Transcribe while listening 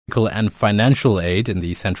and financial aid in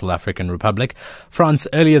the Central African Republic. France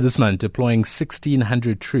earlier this month deploying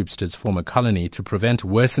 1,600 troops to its former colony to prevent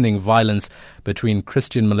worsening violence between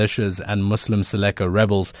Christian militias and Muslim Seleka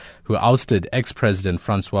rebels who ousted ex-President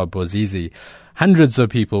Francois Bozize. Hundreds of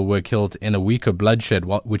people were killed in a week of bloodshed,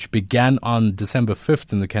 which began on December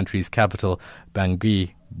 5th in the country's capital,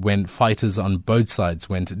 Bangui, when fighters on both sides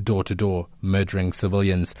went door to door, murdering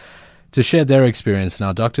civilians. To share their experience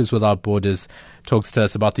now, Doctors Without Borders talks to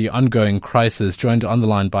us about the ongoing crisis, joined on the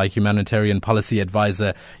line by humanitarian policy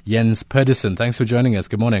advisor Jens Pedersen. Thanks for joining us.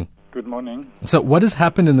 Good morning. Good morning. So what has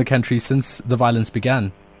happened in the country since the violence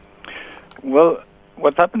began? Well,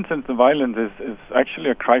 what's happened since the violence is actually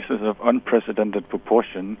a crisis of unprecedented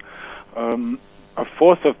proportion. A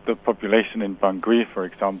fourth of the population in Bangui, for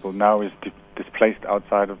example, now is displaced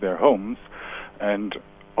outside of their homes, and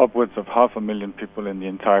upwards of 500,000 people in the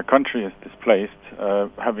entire country is displaced,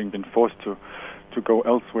 having been forced to go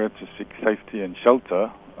elsewhere to seek safety and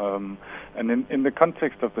shelter. And in the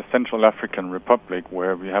context of the Central African Republic,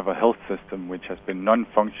 where we have a health system which has been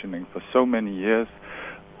non-functioning for so many years,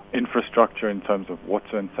 infrastructure in terms of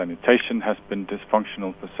water and sanitation has been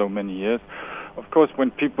dysfunctional for so many years. Of course,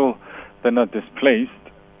 when people then are displaced,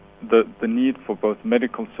 the need for both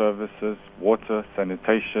medical services, water,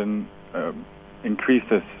 sanitation,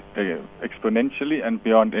 increases exponentially and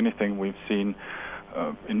beyond anything we've seen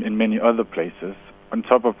in many other places, on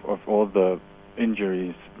top of all the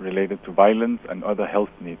injuries related to violence and other health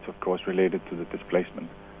needs, of course, related to the displacement.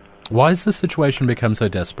 Why has the situation become so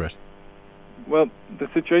desperate? Well, the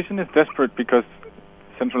situation is desperate because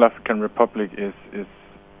Central African Republic is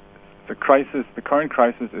the crisis. The current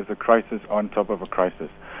crisis is a crisis on top of a crisis.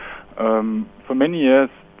 For many years,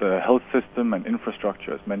 the health system and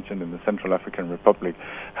infrastructure, as mentioned in the Central African Republic,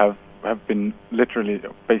 have been literally,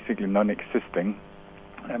 basically non-existing.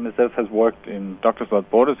 MSF has worked in, Doctors Without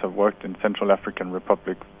Borders have worked in Central African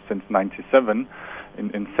Republic since 1997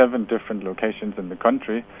 in 7 different locations in the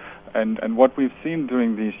country. And what we've seen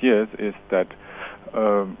during these years is that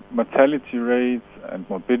mortality rates and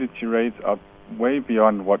morbidity rates are way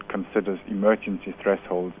beyond what considers emergency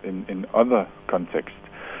thresholds in other contexts.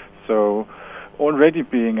 So already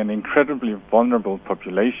being an incredibly vulnerable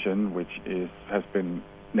population, which has been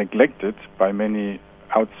neglected by many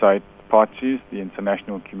outside parties, the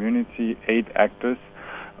international community, aid actors,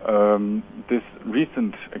 this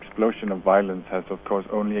recent explosion of violence has, of course,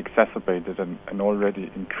 only exacerbated an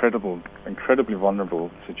already incredibly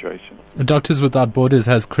vulnerable situation. Doctors Without Borders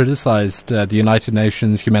has criticized the United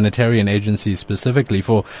Nations humanitarian agencies specifically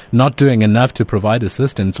for not doing enough to provide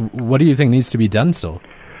assistance. What do you think needs to be done still?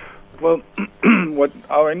 Well, what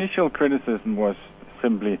our initial criticism was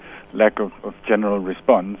simply lack of general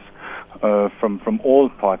response from all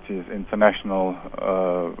parties, international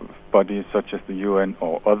bodies such as the UN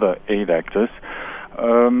or other aid actors.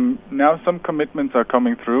 Now some commitments are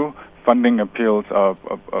coming through, funding appeals are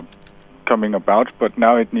coming about, but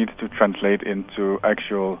now it needs to translate into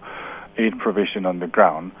actual aid provision on the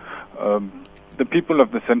ground. The people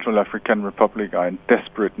of the Central African Republic are in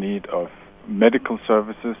desperate need of medical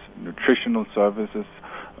services, nutritional services,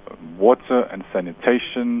 water and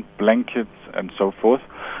sanitation, blankets, and so forth.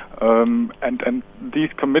 And these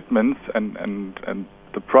commitments and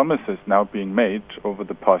the promises now being made over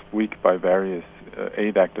the past week by various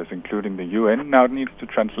aid actors, including the UN, now needs to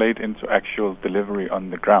translate into actual delivery on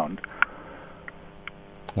the ground.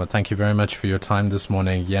 Well, thank you very much for your time this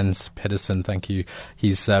morning, Jens Pedersen. Thank you.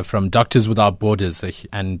 He's from Doctors Without Borders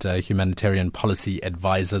and humanitarian policy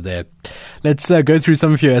advisor there. Let's go through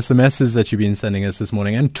some of your SMSs that you've been sending us this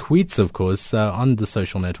morning, and tweets, of course, on the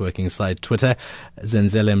social networking site Twitter.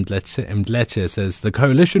 Zenzele Mdleche says, the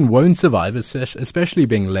coalition won't survive, especially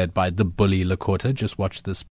being led by the bully Lakota. Just watch this